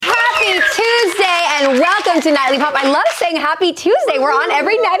Welcome to Nightly Pop. I love saying Happy Tuesday. We're on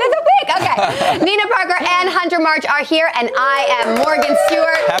every night of the week. Okay. Nina Parker and Hunter March are here, and I am Morgan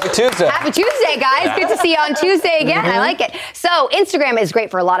Stewart. Happy Tuesday. Happy Tuesday, guys. Good to see you on Tuesday again. I like it. So Instagram is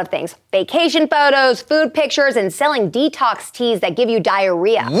great for a lot of things. Vacation photos, food pictures, and selling detox teas that give you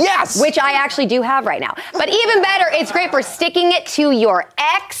diarrhea. Yes! Which I actually do have right now. But even better, it's great for sticking it to your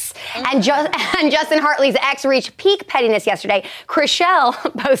ex. And Justin Hartley's ex reached peak pettiness yesterday. Chrishell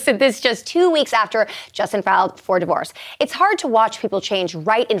posted this just 2 weeks after Justin filed for divorce. It's hard to watch people change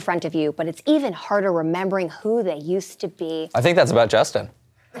right in front of you, but it's even harder remembering who they used to be. I think that's about Justin.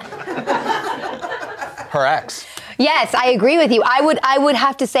 Her ex. Yes, I agree with you. I would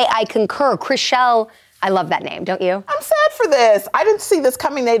have to say I concur. Chrishell, I love that name, don't you? I'm sad for this. I didn't see this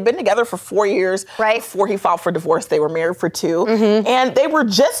coming. They'd been together for 4 years. Right. Before he filed for divorce, they were married for 2. Mm-hmm. And they were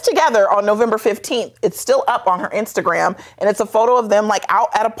just together on November 15th. It's still up on her Instagram. And it's a photo of them like out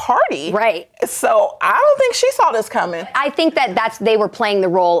at a party. Right. So I don't think she saw this coming. I think they were playing the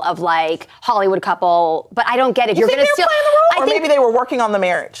role of like Hollywood couple, but I don't get it. You think they were playing the role? Or maybe they were working on the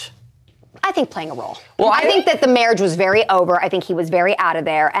marriage? I think playing a role. Well, I think that the marriage was very over. I think he was very out of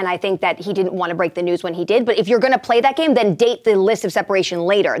there. And I think that he didn't want to break the news when he did. But if you're going to play that game, then date the list of separation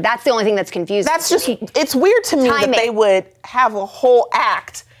later. That's the only thing that's confusing. That's just, it's weird to me that they would have a whole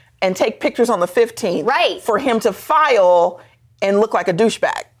act and take pictures on the 15th. Right. For him to file and look like a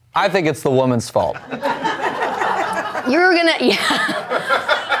douchebag. I think it's the woman's fault. You're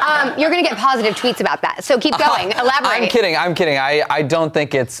gonna get positive tweets about that. So keep going. Elaborate. I'm kidding. I don't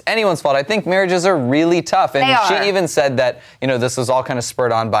think it's anyone's fault. I think marriages are really tough. And she even said that, this was all kind of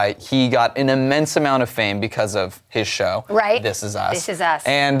spurred on by he got an immense amount of fame because of his show. Right. This Is Us. This Is Us.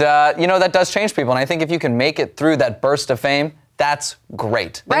 And, that does change people. And I think if you can make it through that burst of fame, that's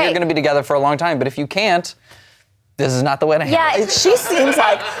great. Then you're going to be together for a long time. But if you can't, this is not the way to handle it. She seems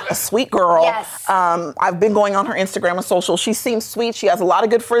like a sweet girl. Yes. I've been going on her Instagram and social. She seems sweet. She has a lot of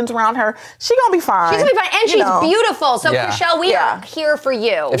good friends around her. She's gonna be fine. She's gonna be fine, and she's beautiful. So Chrishell, we are here for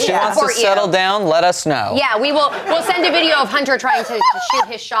you. If she wants to settle down, let us know. Yeah, we'll send a video of Hunter trying to shoot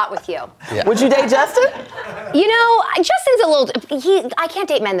his shot with you. Yeah. Would you date Justin? Justin's a little. I can't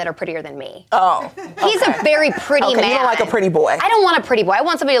date men that are prettier than me. Oh. He's a very pretty man. You don't like a pretty boy. I don't want a pretty boy. I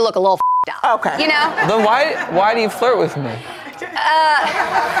want somebody to look a little up. Okay. Then why do you flirt with me? What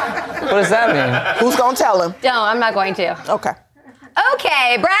does that mean? Who's gonna tell him? No, I'm not going to. Okay.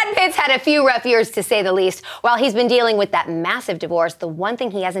 Okay, Brad Pitt's had a few rough years, to say the least. While he's been dealing with that massive divorce, the one thing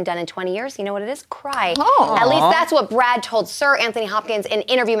he hasn't done in 20 years, you know what it is? Cry. Oh. At least that's what Brad told Sir Anthony Hopkins in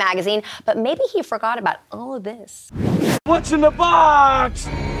Interview magazine, but maybe he forgot about all of this. What's in the box?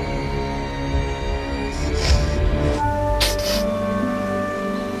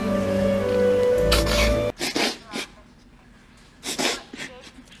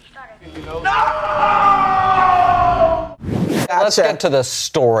 Let's get to the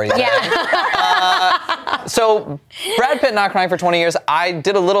story. Yeah. So, Brad Pitt not crying for 20 years, I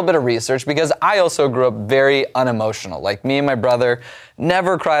did a little bit of research because I also grew up very unemotional. Like, me and my brother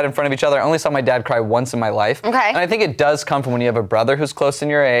never cried in front of each other. I only saw my dad cry once in my life. Okay. And I think it does come from when you have a brother who's close in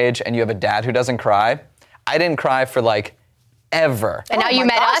your age and you have a dad who doesn't cry. I didn't cry for, ever. And now you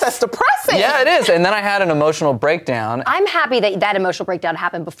met us? That's depressing. Yeah, it is. And then I had an emotional breakdown. I'm happy that emotional breakdown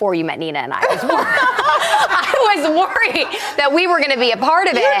happened before you met Nina and I. I was worried that we were going to be a part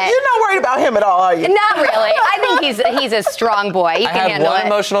of it. You're not worried about him at all, are you? Not really. I think he's a strong boy. He can handle it. I had one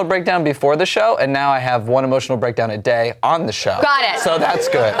emotional breakdown before the show, and now I have one emotional breakdown a day on the show. Got it. So that's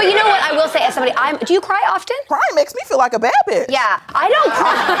good. But you know what? I will say, as somebody, do you cry often? Crying makes me feel like a bad bitch. Yeah, I don't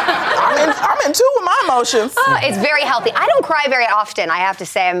cry. I'm in tune with my emotions. It's very healthy. I don't cry very often. I have to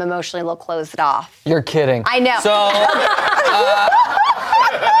say, I'm emotionally a little closed off. You're kidding. I know. So,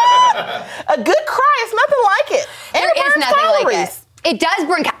 a good cry is nothing like it. And There is nothing calories. like it. It does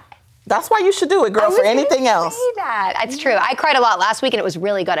burn calories. That's why you should do it, girl, for anything else. Say that. It's true. I cried a lot last week, and it was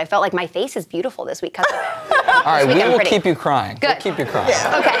really good. I felt like my face is beautiful this week because of it. all right, we will pretty. keep you crying. Good. We'll keep you crying.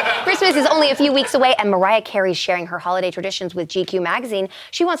 Yeah. Okay, Christmas is only a few weeks away, and Mariah Carey's sharing her holiday traditions with GQ magazine.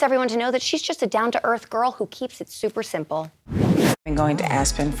 She wants everyone to know that she's just a down-to-earth girl who keeps it super simple. I've been going to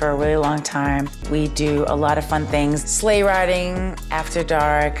Aspen for a really long time. We do a lot of fun things. Sleigh riding, after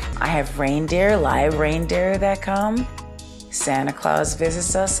dark. I have reindeer, live reindeer that come. Santa Claus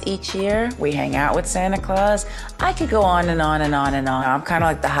visits us each year. We hang out with Santa Claus. I could go on and on and on and on. I'm kind of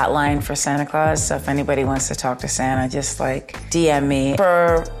like the hotline for Santa Claus, so if anybody wants to talk to Santa, just DM me.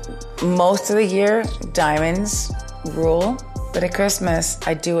 For most of the year, diamonds rule. But at Christmas,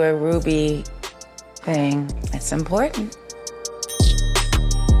 I do a ruby thing. It's important.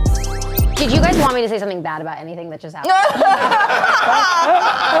 Did you guys want me to say something bad about anything that just happened?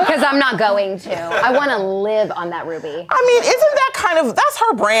 Because I'm not going to. I want to live on that ruby. I mean, isn't that that's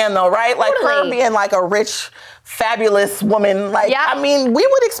her brand though, right? Like her Totally. being like a rich, fabulous woman. Like, Yeah. I mean, we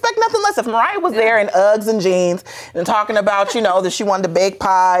would expect nothing less. If Mariah was there in Uggs and jeans and talking about, that she wanted to bake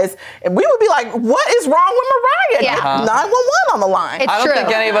pies, and we would be like, what is wrong with Mariah? Yeah. 911 on the line. It's I don't true.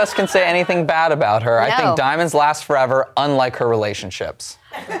 think any of us can say anything bad about her. I No. think diamonds last forever, unlike her relationships.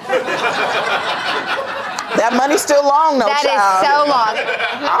 That money's still long though, That child. is so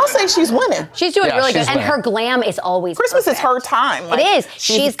long. I'll say she's winning. She's doing Yeah, really she's good. And winning. her glam is always Christmas is perfect. her time. It is.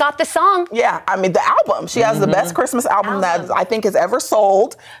 She's got the song. Yeah, I mean, the album. She has the best Christmas album that I think has ever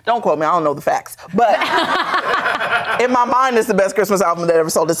sold. Don't quote me, I don't know the facts. But in my mind, it's the best Christmas album that ever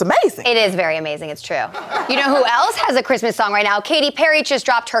sold. It's amazing. It is very amazing. It's true. You know who else has a Christmas song right now? Katy Perry just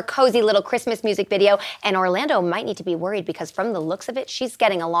dropped her cozy little Christmas music video, and Orlando might need to be worried because from the looks of it, she's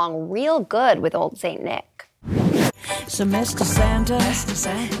getting along real good with old Saint Nick. So Mr. Santa,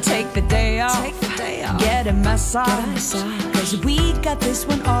 take the day off, get a massage, cause we got this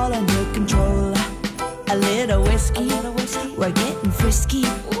one all under control. A little whiskey, we're getting frisky.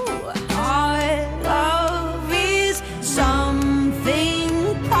 Our love is something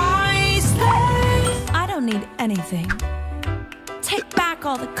priceless. I don't need anything. Take back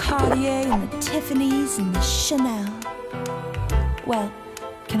all the Cartier and the Tiffany's and the Chanel. Well,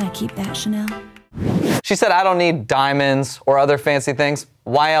 can I keep that Chanel? She said, I don't need diamonds or other fancy things.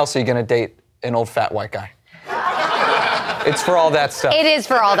 Why else are you gonna date an old fat white guy? It's for all that stuff. It is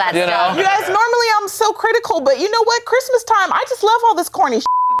for all that You stuff. know? You guys, normally I'm so critical, but you know what? Christmas time, I just love all this corny shit.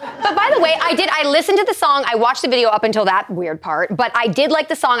 But by the way, I listened to the song. I watched the video up until that weird part, but I did like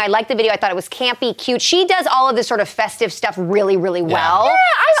the song. I liked the video. I thought it was campy, cute. She does all of this sort of festive stuff really, really well. Yeah,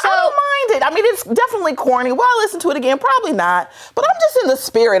 I don't mind it. I mean, it's definitely corny. Will I listen to it again? Probably not. But I'm just in the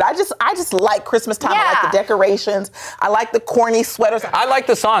spirit. I just like Christmas time. I like Yeah. the decorations. I like the corny sweaters. I like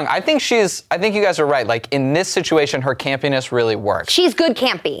the song. I think you guys are right. Like in this situation, her campiness really works. She's good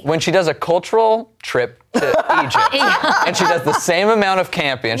campy. When she does a cultural trip to Egypt, and she does the same amount of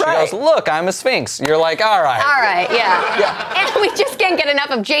campy, and she Right. goes, look, I'm a Sphinx. You're like, all right. All right, yeah. And we just can't get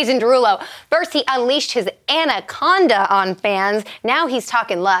enough of Jason Derulo. First, he unleashed his anaconda on fans. Now he's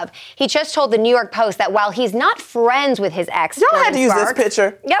talking love. He just told the New York Post that while he's not friends with his ex, Y'all had to use this Sparks-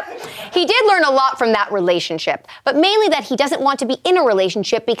 picture. Yep. He did learn a lot from that relationship, but mainly that he doesn't want to be in a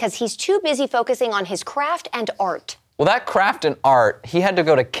relationship because he's too busy focusing on his craft and art. Well, that craft and art, he had to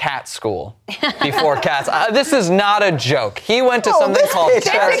go to cat school before cats. This is not a joke. He went to Oh, something this called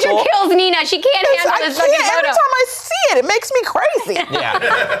picture- cat This picture school. kills Nina. She can't handle I this can't. fucking Every photo. time I see it, it makes me crazy.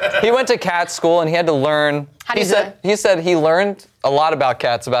 Yeah. He went to cat school and he had to learn. How do he you do said it? he said he learned a lot about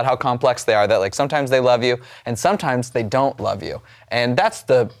cats, about how complex they are. That like sometimes they love you and sometimes they don't love you. And that's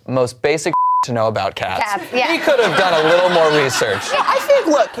the most basic to know about cats. Cats, yeah. He could have done a little more research. I think,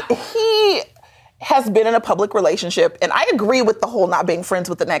 look, he has been in a public relationship, and I agree with the whole not being friends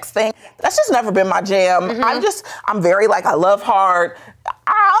with the next thing. That's just never been my jam. I'm very like, I love hard.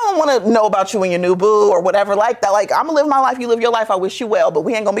 I don't want to know about you and your new boo or whatever like that. Like, I'm gonna live my life, you live your life, I wish you well, but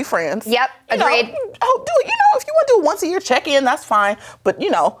we ain't gonna be friends. Yep, You know, agreed. do it, if you want to do it once a year, check in, that's fine. But,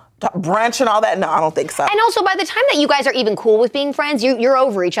 brunch and all that, no, I don't think so. And also, by the time that you guys are even cool with being friends, you're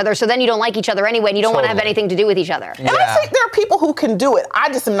over each other, so then you don't like each other anyway, and you don't want to have Totally. anything to do with each other. And I think there are people who can do it. I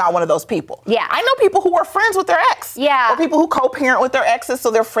just am not one of those people. Yeah. I know people who are friends with their ex. Yeah. Or people who co-parent with their exes, so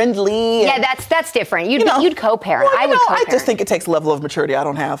they're friendly. Yeah, that's different. You'd co-parent. Well, I would co-parent. I just think it takes a level of maturity I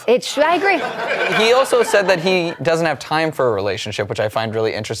don't have. I agree. He also said that he doesn't have time for a relationship, which I find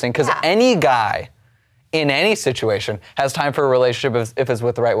really interesting because Yeah. any guy in any situation has time for a relationship if it's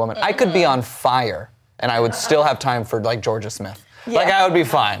with the right woman. I could be on fire and I would still have time for like Georgia Smith. Like I would be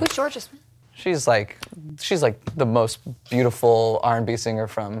fine. Who's Georgia Smith? She's like the most beautiful R&B singer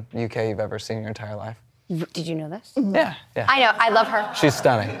from UK you've ever seen in your entire life. Did you know this? Yeah. I know. I love her. She's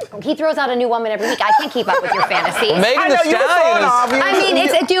stunning. He throws out a new woman every week. I can't keep up with your fantasies. Megan I Thee know you were Stallion thrown off. is. I mean,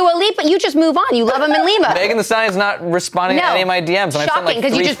 it's a Dua Lipa. You just move on. You love him and leave him. Megan Thee Stallion's not responding to any of my DMs. And I've sent, Shocking, like,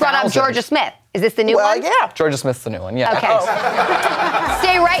 because you just brought up 3,000. Georgia Smith. Is this the new Well, one? yeah. Georgia Smith's the new one, yeah. Okay.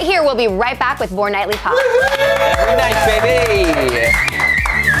 Stay right here. We'll be right back with more Nightly Pop. Every night, baby.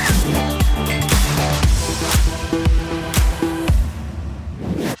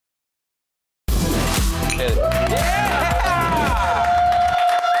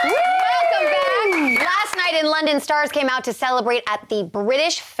 Welcome back. Last night in London, stars came out to celebrate at the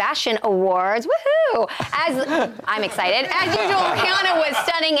British Fashion Awards. Woohoo! I'm excited. As usual, Rihanna was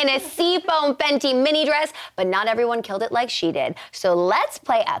stunning in a seafoam Fenty mini dress, but not everyone killed it like she did. So let's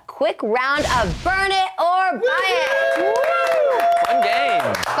play a quick round of Burn It or Buy It. Fun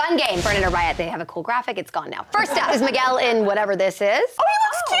game. Fun game, Burn It or Buy It. They have a cool graphic. It's gone now. First up is Miguel in whatever this is. Oh, he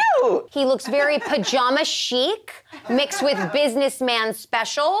looks cute. cute. He looks very pajama chic, mixed with businessman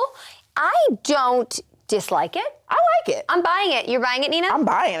special. I don't dislike it. I like it. I'm buying it. You're buying it, Nina? I'm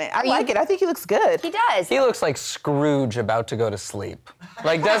buying it. I like it. I think he looks good. He does. He looks like Scrooge about to go to sleep.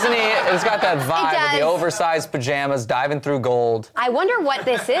 Like, doesn't he? It's got that vibe with the oversized pajamas, diving through gold. I wonder what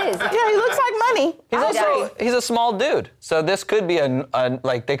this is. Yeah, he looks like money. He's a small dude. So this could be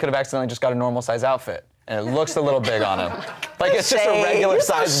like they could have accidentally just got a normal size outfit. And it looks a little big on him. Like it's just a regular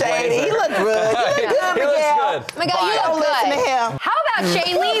size blazer. He looks good. He looks good, He looks good. Oh my God, you Don't look listen good. to him. How about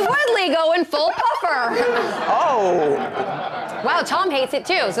Shane Lee Woodley going full puffer? Oh. Wow, Tom hates it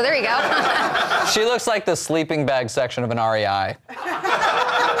too, so there you go. She looks like the sleeping bag section of an REI.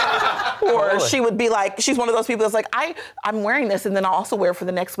 Or she would be like, she's one of those people that's like, I'm wearing this and then I'll also wear it for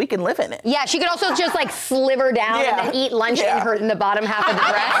the next week and live in it. Yeah, she could also just like sliver down and then eat lunch in the bottom half of the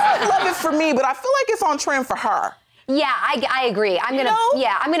dress. I love it for me, but I feel like it's on trend for her. Yeah, I agree. I'm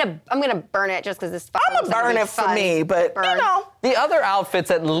gonna burn it just because this. I'm gonna burn it for me, but you know. The other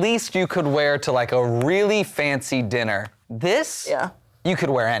outfits, at least you could wear to like a really fancy dinner. This, you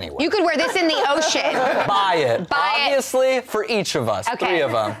could wear anywhere. You could wear this in the ocean. Buy it. Buy it. Obviously, for each of us, Okay. 3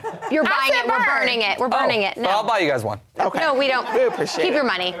 of them. You're buying it. We're burning it. We're burning it. No. I'll buy you guys one. Okay. No, we don't. We appreciate Keep it. your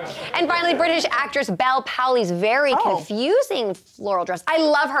money. And finally, British actress Belle Powley's very confusing floral dress. I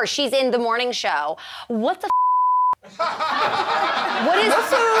love her. She's in the morning show. What the what is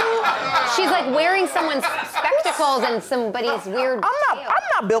she's like wearing someone's spectacles and somebody's weird I'm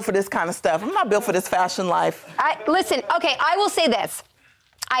not built for this kind of stuff. I'm not built for this fashion life. Listen, okay, I will say this.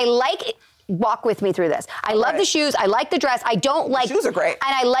 I like it. Walk with me through this. I love the shoes. I like the dress. I don't like the shoes are great.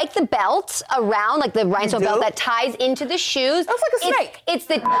 And I like the belt around, like the rhinestone belt that ties into the shoes. That's like a snake. It's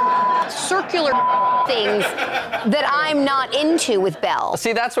the circular things that I'm not into with Belle.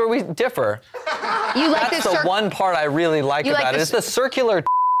 See, that's where we differ. You like That's the the one part I really like You like about the it. It's the circular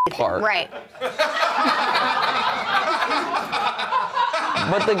part. Right.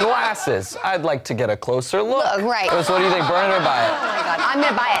 But the glasses, I'd like to get a closer look. Right. So what do you think, burn it or buy it? Oh my God, I'm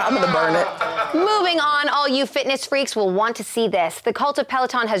gonna buy it. I'm gonna burn it. Moving on, all you fitness freaks will want to see this. The Cult of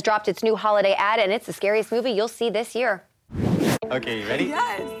Peloton has dropped its new holiday ad, and it's the scariest movie you'll see this year. Okay, you ready?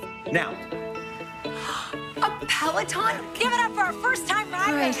 Yes. Now. A Peloton? Give it up for our first time ride.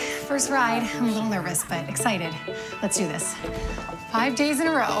 All right, first ride. I'm a little nervous, but excited. Let's do this. 5 days in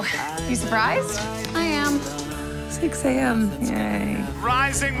a row. You surprised? I am. 6 a.m. Yay.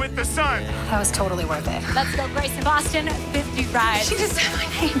 Rising with the sun. That was totally worth it. Let's go, Grace in Boston. 50 rides. She just said my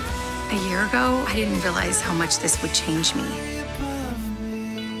name. A year ago, I didn't realize how much this would change me.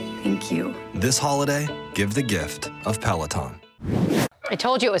 Thank you. This holiday, give the gift of Peloton. I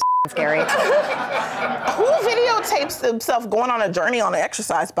told you it was scary. Who videotapes themselves going on a journey on an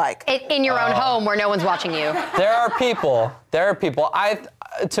exercise bike? In your own home where no one's watching you. There are people.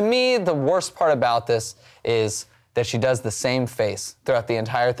 To me, the worst part about this is that she does the same face throughout the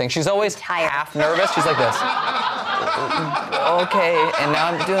entire thing. She's always half nervous. She's like this. Okay, and now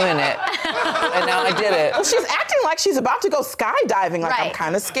I'm doing it. And now I did it. Well, she's acting like she's about to go skydiving. Like, I'm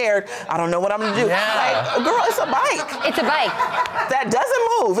kind of scared. I don't know what I'm gonna do. Yeah. Like, girl, it's a bike. It's a bike. That doesn't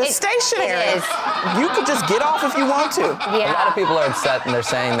move. It's stationary. It is. You could just get off if you want to. Yeah. A lot of people are upset and they're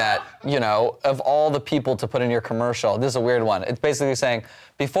saying that, you know, of all the people to put in your commercial, this is a weird one. It's basically saying,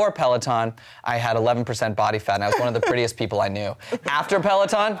 before Peloton, I had 11% body fat and I was one of the prettiest people I knew. After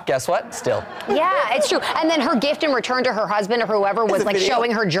Peloton, guess what? Still. Yeah, it's true. And then her gift in return to her husband or whoever was like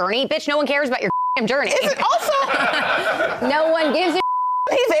showing her journey. Bitch, no one cares about your journey. Is it also? No one gives a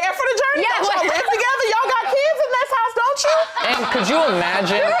He's there for the journey. Yeah, don't y'all live together? Y'all got kids in this house, don't you? And could you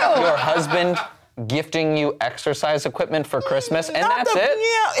imagine your husband gifting you exercise equipment for Christmas and that's it?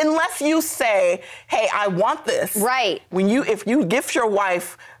 Yeah, unless you say, hey, I want this. Right. If you gift your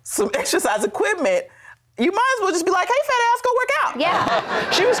wife some exercise equipment, you might as well just be like, hey, fat ass, go work out.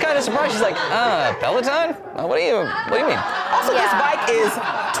 Yeah. She was kind of surprised. She's like, Peloton? What do you mean? Also, this bike is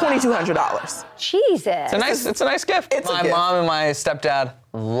 $2,200. Jesus. It's a nice gift. It's a my gift. mom and my stepdad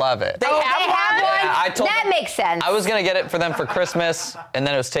love it. They have one? Yeah, I told that them, makes sense. I was gonna get it for them for Christmas, and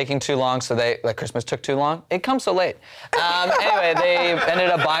then it was taking too long, so Christmas took too long. It comes so late. Anyway, they ended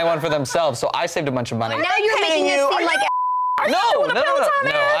up buying one for themselves, so I saved a bunch of money. Now you're making it seem like No,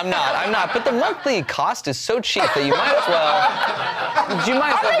 I'm not. But the monthly cost is so cheap that you might as well be making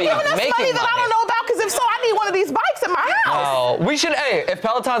money that I money. don't know about, because if so, I need one of these bikes in my house. Oh, we should. Hey, if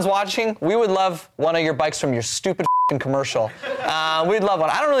Peloton's watching, we would love one of your bikes from your stupid commercial. We'd love one.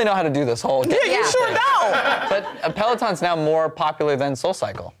 I don't really know how to do this whole. Yeah, you sure don't. But Peloton's now more popular than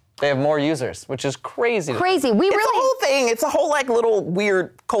SoulCycle. They have more users, which is crazy. crazy. It's a whole thing. It's a whole like little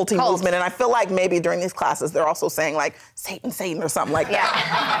weird culty movement, and I feel like maybe during these classes they're also saying like Satan or something like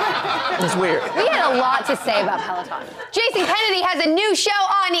that. It's weird. We had a lot to say about Peloton. Jason Kennedy has a new show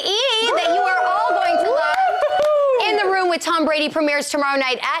on E! that you are all going to love. In the Room with Tom Brady premieres tomorrow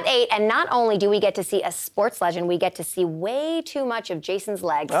night at 8, and not only do we get to see a sports legend, we get to see way too much of Jason's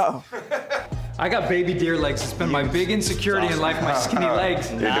legs. Oh. I got baby deer legs. It's been my big insecurity in life, my skinny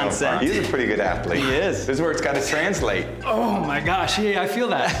legs. Nonsense. He's a pretty good athlete. He is. This is where it's got to translate. Oh my gosh, yeah, I feel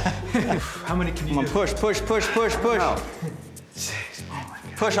that. How many can you do? Push. No.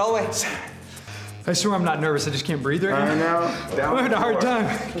 Push all the way. I swear I'm not nervous, I just can't breathe right now. I know. I'm having a hard time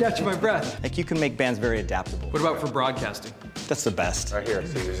catching my breath. Like, you can make bands very adaptable. What about for broadcasting? That's the best. Right here.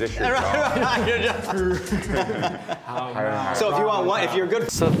 So is this your job? So if you want one, if you're good.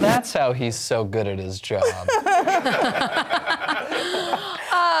 So that's how he's so good at his job.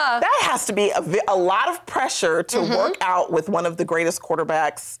 That has to be a lot of pressure to work out with one of the greatest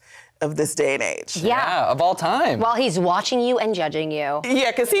quarterbacks of this day and age. Yeah. Of all time. While he's watching you and judging you.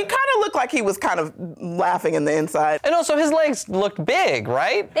 Yeah, because he kind of looked like he was kind of laughing in the inside. And also his legs looked big,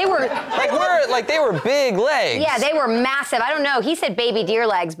 right? They were they were big legs. Yeah, they were massive. I don't know. He said baby deer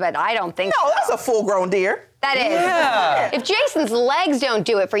legs, but I don't think so. No, that's a full-grown deer. That is. Yeah. If Jason's legs don't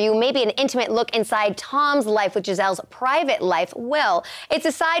do it for you, maybe an intimate look inside Tom's life with Giselle's private life will. It's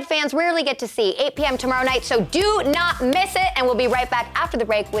a side fans rarely get to see. 8 p.m. tomorrow night, so do not miss it. And we'll be right back after the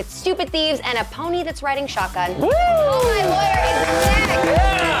break with Stupid Thieves and a pony that's riding shotgun. Woo! Oh, My Lawyer is next.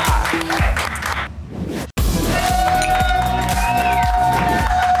 Yeah.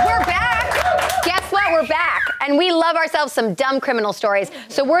 We're back. Guess what? We're back. And we love ourselves some dumb criminal stories.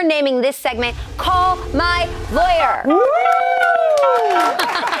 So we're naming this segment Call My Lawyer.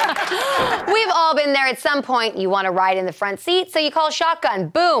 We've all been there at some point. You want to ride in the front seat, so you call shotgun.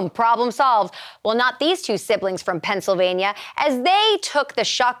 Boom, problem solved. Well, not these two siblings from Pennsylvania, as they took the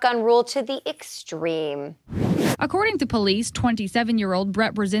shotgun rule to the extreme. According to police, 27-year-old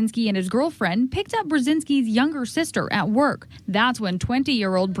Brett Brzezinski and his girlfriend picked up Brzezinski's younger sister at work. That's when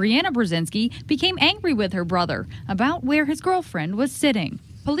 20-year-old Brianna Brzezinski became angry with her brother about where his girlfriend was sitting.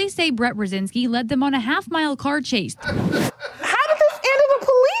 Police say Brett Brzezinski led them on a half-mile car chase. How did this end in a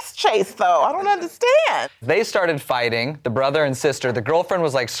police chase, though? I don't understand. They started fighting, the brother and sister. The girlfriend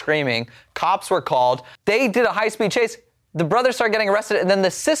was like screaming. Cops were called. They did a high-speed chase. The brother started getting arrested, and then the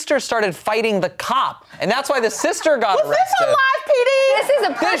sister started fighting the cop. And that's why the sister got arrested. Was this a live PD? This is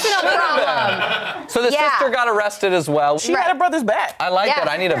a personal problem. So the sister got arrested as well. She had her brother's back. I like that.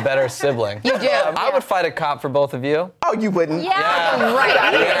 I need a better sibling. You do. I would fight a cop for both of you. Oh, you wouldn't? Yeah. Right.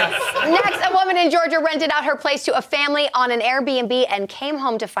 Yes. Next, a woman in Georgia rented out her place to a family on an Airbnb and came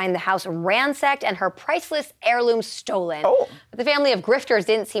home to find the house ransacked and her priceless heirloom stolen. Oh. But the family of grifters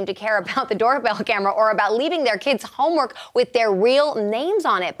didn't seem to care about the doorbell camera or about leaving their kids' homework with their real names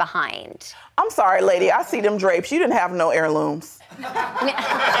on it behind. I'm sorry, lady. I see them drapes. You didn't have no heirlooms.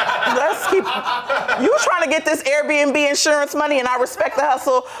 Let's keep. You trying to get this Airbnb insurance money, and I respect the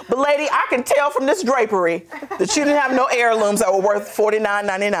hustle. But, lady, I can tell from this drapery that you didn't have no heirlooms that were worth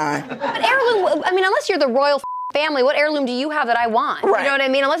 $49.99. But heirloom, I mean, unless you're the royal family, what heirloom do you have that I want? Right. You know what I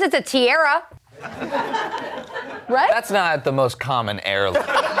mean? Unless it's a tiara. Right? That's not the most common heirloom.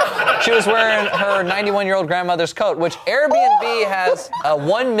 She was wearing her 91-year-old grandmother's coat, which Airbnb has a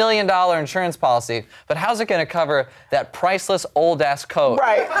 $1 million insurance policy, but how's it going to cover that priceless old-ass coat?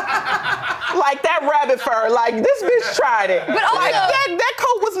 Right. Like that rabbit fur. Like, this bitch tried it. But also, like, that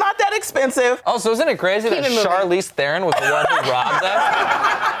coat was not that expensive. Also, isn't it crazy that Charlize Theron was the one who robbed them?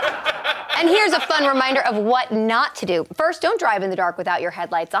 And here's a fun reminder of what not to do. First, don't drive in the dark without your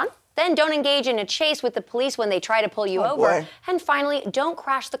headlights on. Then don't engage in a chase with the police when they try to pull you over. Boy. And finally, don't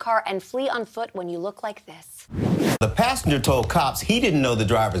crash the car and flee on foot when you look like this. The passenger told cops he didn't know the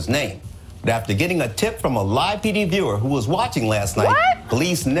driver's name. But after getting a tip from a live PD viewer who was watching last night,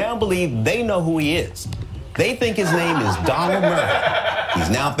 police now believe they know who he is. They think his name is Donald Murray. He's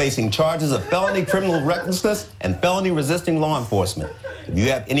now facing charges of felony criminal recklessness and felony resisting law enforcement. If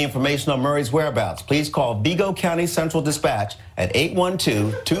you have any information on Murray's whereabouts, please call Vigo County Central Dispatch at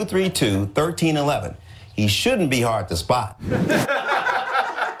 812-232-1311. He shouldn't be hard to spot.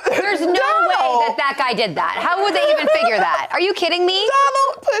 There's no way that guy did that. How would they even figure that? Are you kidding me?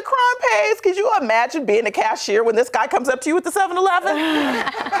 Donald, put crime pays. Could you imagine being a cashier when this guy comes up to you at the 7-Eleven?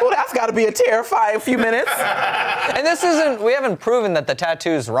 Well, that's got to be a terrifying few minutes. And we haven't proven that the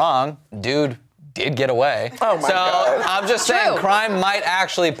tattoo's wrong. Dude did get away. Oh my God. I'm just saying crime might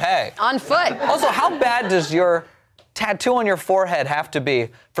actually pay. On foot. Also, how bad does your tattoo on your forehead have to be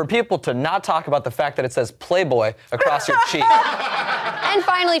for people to not talk about the fact that it says Playboy across your cheek? And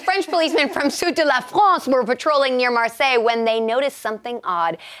finally, French policemen from Sud de la France were patrolling near Marseille when they noticed something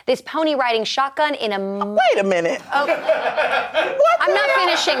odd. This pony riding shotgun in a... Wait a minute. Okay. I'm not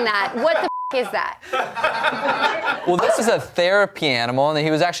finishing that. What the is that? Well, this is a therapy animal, and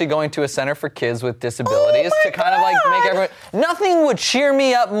he was actually going to a center for kids with disabilities to kind of like make everyone. Nothing would cheer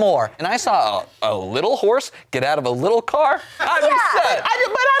me up more. And I saw a little horse get out of a little car. I'd be set. But I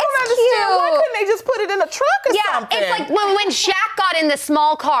don't understand. Why couldn't they just put it in a truck or something? It's like when Shaq got in the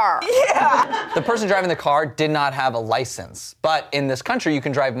small car. Yeah. The person driving the car did not have a license, but in this country, you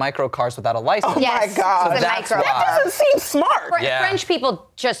can drive micro cars without a license. Oh my God. So that's micro why. That doesn't seem smart. French people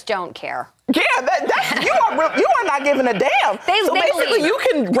just don't care. Yeah, you are not giving a damn. So basically, you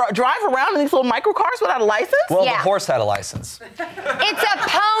can drive around in these little micro cars without a license? Well, the horse had a license. It's a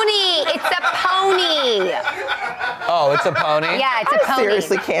pony. It's a pony. Oh, it's a pony? Yeah, it's a pony.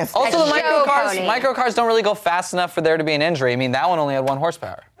 Seriously can't stand Also, the pony. micro cars don't really go fast enough for there to be an injury. I mean, that one only had 1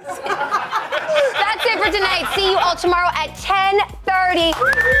 horsepower. That's it for tonight. See you all tomorrow at 10:30.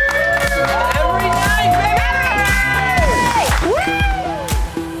 Every night, baby!